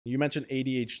You mentioned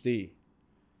ADHD.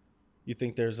 You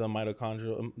think there's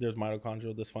mitochondrial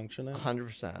dysfunction in,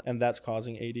 100%. and that's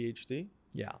causing ADHD?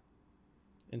 Yeah.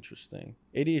 Interesting.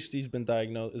 ADHD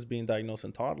is being diagnosed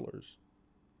in toddlers.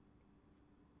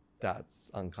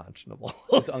 That's unconscionable.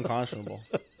 It's unconscionable.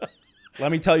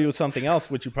 Let me tell you something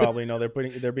else, which you probably know.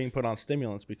 They're being put on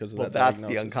stimulants because of Well, that that's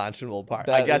diagnosis. the unconscionable part.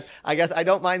 That I guess I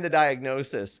don't mind the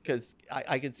diagnosis, because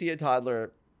I could see a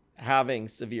toddler having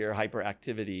severe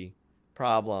hyperactivity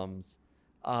problems,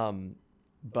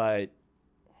 but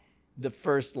the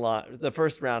first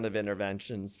round of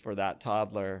interventions for that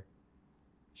toddler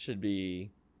should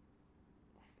be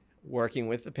working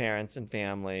with the parents and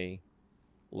family.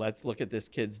 Let's look at this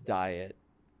kid's diet.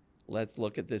 Let's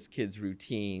look at this kid's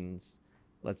routines.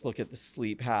 Let's look at the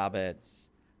sleep habits.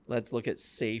 Let's look at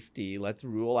safety. Let's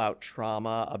rule out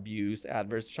trauma, abuse,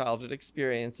 adverse childhood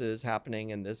experiences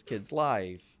happening in this kid's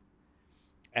life.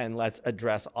 And let's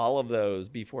address all of those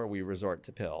before we resort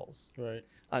to pills. Right.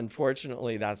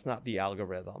 Unfortunately, that's not the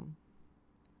algorithm.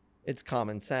 It's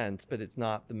common sense, but it's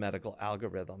not the medical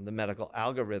algorithm. The medical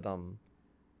algorithm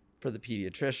for the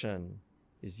pediatrician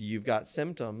is, you've got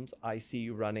symptoms. I see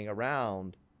you running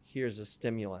around. Here's a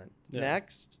stimulant. Yeah.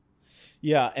 Next.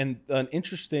 Yeah, and an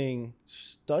interesting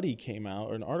study came out,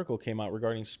 or an article came out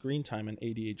regarding screen time and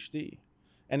ADHD.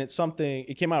 And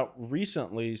it came out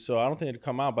recently, so I don't think it had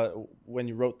come out but when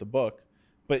you wrote the book.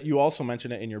 But you also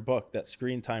mentioned it in your book that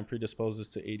screen time predisposes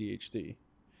to ADHD.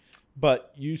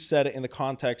 But you said it in the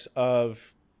context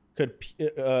of,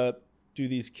 do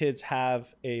these kids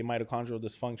have a mitochondrial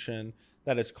dysfunction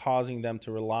that is causing them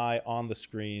to rely on the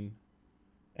screen,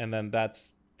 and then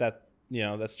that's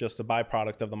just a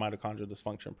byproduct of the mitochondrial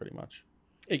dysfunction, pretty much.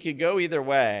 It could go either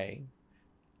way.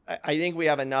 I think we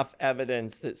have enough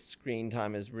evidence that screen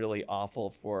time is really awful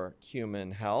for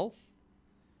human health.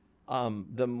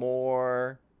 The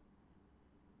more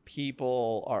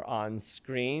people are on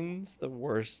screens, the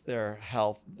worse their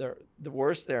health, the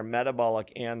worse their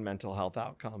metabolic and mental health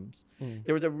outcomes.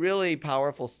 There was a really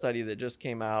powerful study that just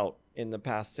came out in the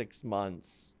past 6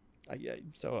 months,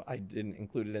 so I didn't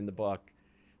include it in the book,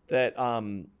 that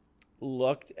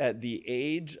looked at the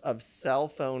age of cell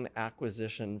phone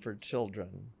acquisition for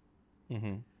children.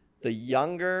 Mm-hmm. The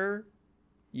younger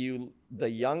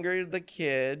the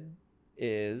kid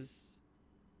is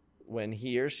when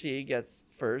he or she gets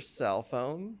first cell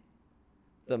phone,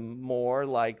 the more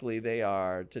likely they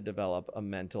are to develop a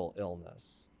mental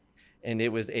illness. And it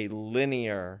was a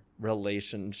linear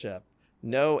relationship,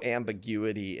 no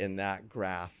ambiguity in that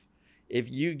graph.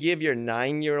 If you give your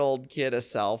 9-year-old kid a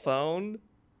cell phone,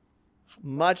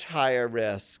 much higher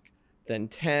risk than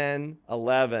 10,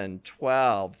 11,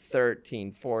 12,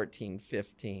 13, 14,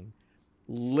 15.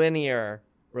 Linear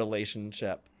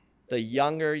relationship. The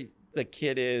younger the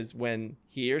kid is when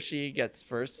he or she gets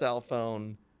first cell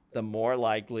phone, the more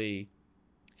likely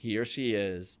he or she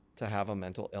is to have a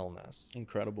mental illness.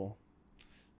 Incredible.